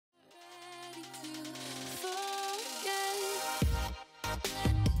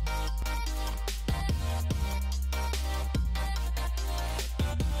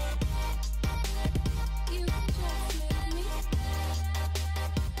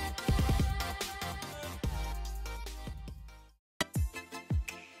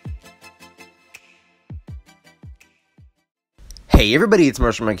Hey everybody, it's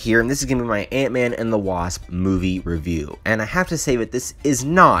Marshall Mike here, and this is going to be my Ant-Man and the Wasp movie review. And I have to say that this is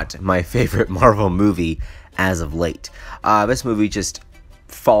not my favorite Marvel movie as of late. This movie just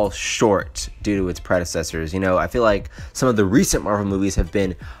falls short due to its predecessors. You know, I feel like some of the recent Marvel movies have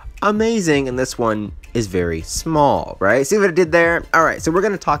been amazing, and this one is very small, right? See what I did there? Alright, so we're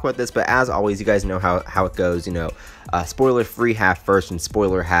going to talk about this, but as always, you guys know how it goes, you know, spoiler-free half first and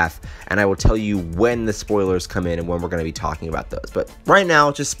spoiler half, and I will tell you when the spoilers come in and when we're going to be talking about those. But right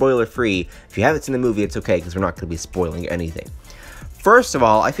now, just spoiler-free. If you haven't seen the movie, it's okay, because we're not going to be spoiling anything. First of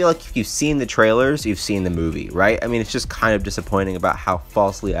all, I feel like if you've seen the trailers, you've seen the movie, right? I mean, it's just kind of disappointing about how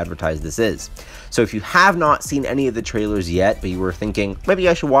falsely advertised this is. So if you have not seen any of the trailers yet, but you were thinking, maybe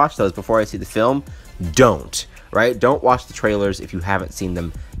I should watch those before I see the film, don't, right? Don't watch the trailers if you haven't seen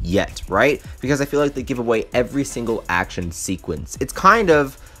them yet, right? Because I feel like they give away every single action sequence. It's kind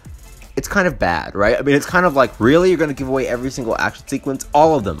of bad, right? I mean, it's kind of like, really? You're going to give away every single action sequence?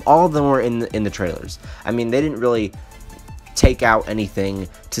 All of them were in the trailers. I mean, they didn't really take out anything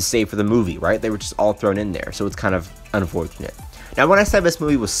to save for the movie, right? They were just all thrown in there, so it's kind of unfortunate. Now, when I said this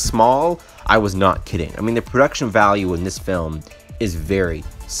movie was small, I was not kidding. I mean, the production value in this film is very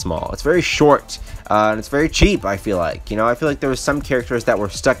small. It's very short, and it's very cheap, I feel like. You know, I feel like there were some characters that were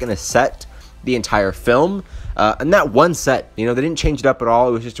stuck in a set the entire film, and that one set, you know, they didn't change it up at all.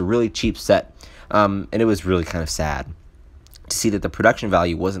 It was just a really cheap set, and it was really kind of sad to see that the production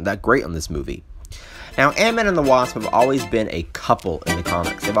value wasn't that great on this movie. Now, Ant-Man and the Wasp have always been a couple in the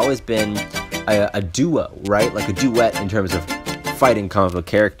comics. They've always been a duo, right? Like a duet in terms of fighting comic book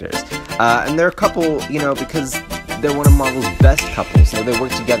characters. And they're a couple, you know, because they're one of Marvel's best couples. You know, they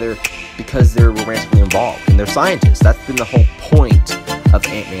work together because they're romantically involved, and they're scientists. That's been the whole point of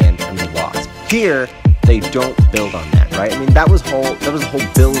Ant-Man and the Wasp. Here, they don't build on that, right? I mean, that was a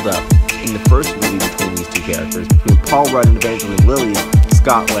whole build-up in the first movie between these two characters, between Paul Rudd and Evangeline Lilly,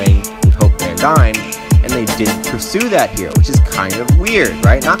 Scott Lang, and Hope Van Dyne. And they didn't pursue that here, which is kind of weird,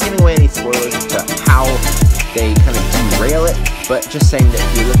 right? Not giving away any spoilers as to how they kind of derail it, but just saying that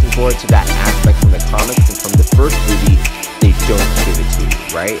if you're looking forward to that aspect from the comics and from the first movie, they don't give it to you,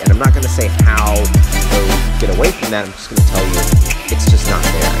 right? And I'm not going to say how they get away from that. I'm just going to tell you it's just not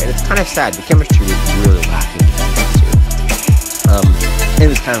there. And it's kind of sad. The chemistry was really lacking between these two. It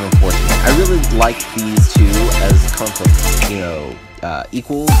was kind of unfortunate. I really like these two as conflicts, you know,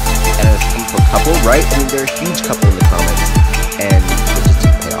 equals and as a couple, right? I mean, they're a huge couple in the comics, and it just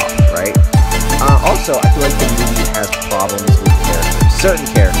didn't pay off, right? Also, I feel like the movie has problems with characters, certain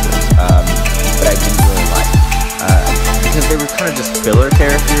characters, that I didn't really like, because they were kind of just filler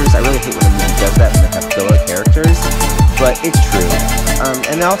characters. I really hate when a movie does that, when they have filler characters, but it's true.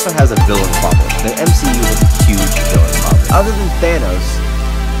 And it also has a villain problem. The MCU has a huge villain problem. Other than Thanos,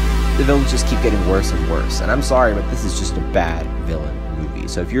 the villains just keep getting worse and worse. And I'm sorry, but this is just a bad villain movie.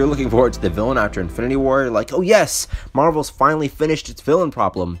 So if you're looking forward to the villain after Infinity War, you're like, oh yes, Marvel's finally finished its villain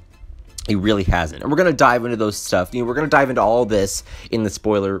problem. It really hasn't. And we're going to dive into those stuff. You know, we're going to dive into all this in the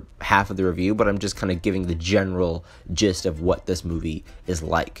spoiler half of the review, but I'm just kind of giving the general gist of what this movie is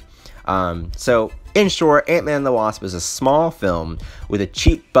like. So, in short, Ant-Man and the Wasp is a small film with a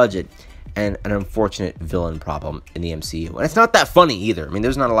cheap budget and an unfortunate villain problem in the MCU. And it's not that funny either. I mean,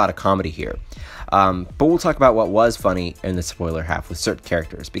 there's not a lot of comedy here. But we'll talk about what was funny in the spoiler half with certain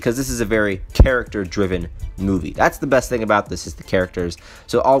characters, because this is a very character-driven movie. That's the best thing about this, is the characters.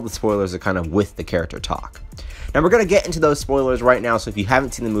 So all the spoilers are kind of with the character talk. Now, we're going to get into those spoilers right now, so if you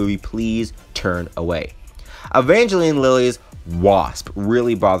haven't seen the movie, please turn away. Evangeline Lilly's Wasp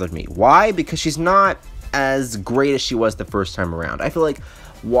really bothered me. Why? Because she's not as great as she was the first time around. I feel like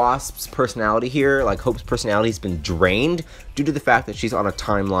Wasp's personality here, like Hope's personality, has been drained due to the fact that she's on a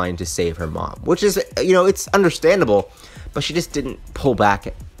timeline to save her mom, which is, you know, it's understandable, but she just didn't pull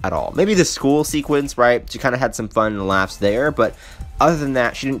back at all. Maybe the school sequence, right? She kind of had some fun and laughs there, but other than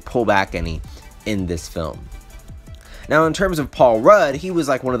that, she didn't pull back any in this film. Now, in terms of Paul Rudd, he was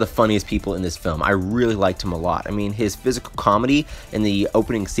like one of the funniest people in this film. I really liked him a lot. I mean, his physical comedy in the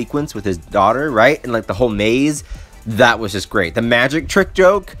opening sequence with his daughter, right? And like the whole maze, that was just great. The magic trick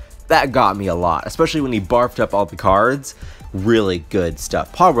joke, that got me a lot, especially when he barfed up all the cards. Really good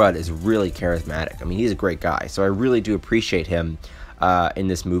stuff. Paul Rudd is really charismatic. I mean, he's a great guy, so I really do appreciate him in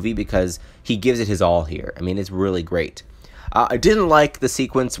this movie because he gives it his all here. I mean, it's really great. I didn't like the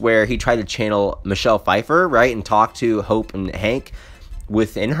sequence where he tried to channel Michelle Pfeiffer, right, and talk to Hope and Hank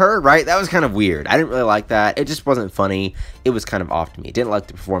within her, right? That was kind of weird. I didn't really like that. It just wasn't funny. It was kind of off to me. Didn't like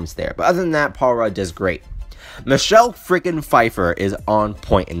the performance there. But other than that, Paul Rudd does great. Michelle freaking Pfeiffer is on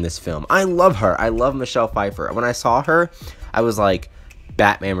point in this film. I love her. I love Michelle Pfeiffer. When I saw her, I was like,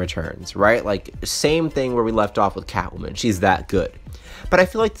 Batman Returns, right? Like, same thing where we left off with Catwoman. She's that good. But I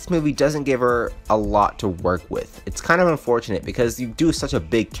feel like this movie doesn't give her a lot to work with. It's kind of unfortunate because you do such a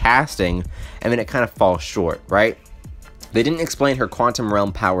big casting and then it kind of falls short, right? They didn't explain her quantum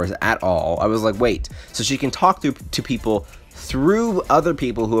realm powers at all. I was like, wait, so she can talk to people through other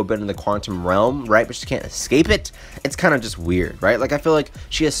people who have been in the quantum realm, right? But she can't escape it. It's kind of just weird, right? Like, I feel like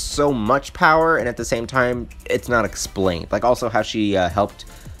she has so much power, and at the same time, it's not explained. Like, also how she helped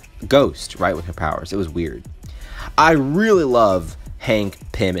Ghost, right, with her powers. It was weird. I really love Hank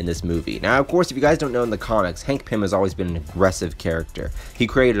Pym in this movie. Now, of course, if you guys don't know in the comics, Hank Pym has always been an aggressive character. He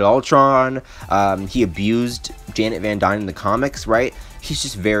created Ultron. He abused Janet Van Dyne in the comics, right? He's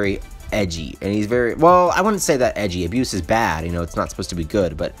just very edgy, and he's very, well, I wouldn't say that edgy. Abuse is bad, you know, it's not supposed to be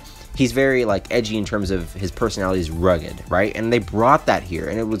good, but he's very, like, edgy in terms of his personality is rugged, right? And they brought that here,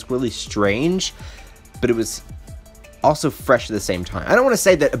 and it was really strange, but it was also fresh at the same time. I don't want to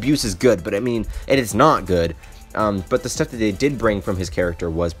say that abuse is good, but I mean, it is not good. But the stuff that they did bring from his character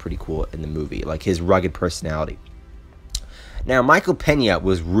was pretty cool in the movie, like his rugged personality. Now, Michael Pena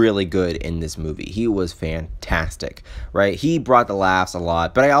was really good in this movie. He was fantastic, right? He brought the laughs a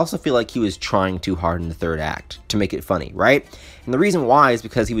lot, but I also feel like he was trying too hard in the third act to make it funny, right? And the reason why is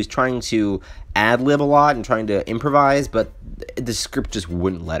because he was trying to ad-lib a lot and trying to improvise, but the script just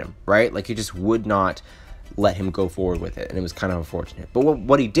wouldn't let him, right? Like, it just would not let him go forward with it, and it was kind of unfortunate. But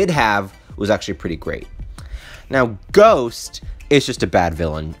what he did have was actually pretty great. Now, Ghost is just a bad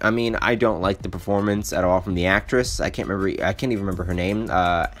villain. I mean, I don't like the performance at all from the actress. I can't even remember her name.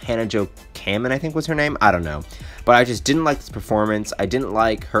 Hannah Jo Kamen, I think was her name. I don't know. But I just didn't like this performance. I didn't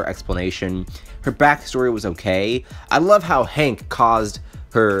like her explanation. Her backstory was okay. I love how Hank caused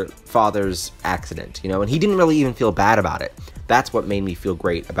her father's accident, you know, and he didn't really even feel bad about it. That's what made me feel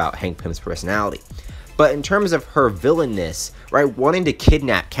great about Hank Pym's personality. But in terms of her villainness, right, wanting to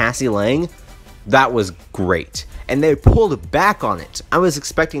kidnap Cassie Lang, that was great. And they pulled back on it. I was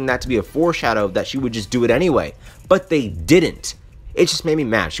expecting that to be a foreshadow that she would just do it anyway. But they didn't. It just made me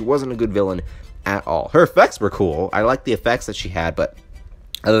mad. She wasn't a good villain at all. Her effects were cool. I liked the effects that she had, but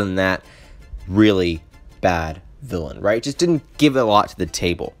other than that, really bad villain, right? Just didn't give a lot to the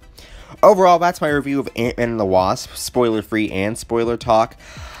table. Overall, that's my review of Ant-Man and the Wasp, spoiler-free and spoiler talk.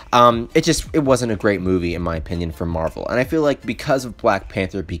 It wasn't a great movie, in my opinion, for Marvel. And I feel like because of Black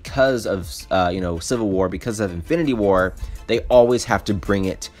Panther, because of, Civil War, because of Infinity War, they always have to bring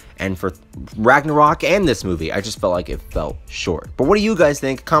it. And for Ragnarok and this movie, I just felt like it fell short. But what do you guys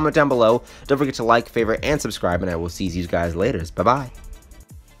think? Comment down below. Don't forget to like, favorite, and subscribe, and I will see you guys later. Bye-bye.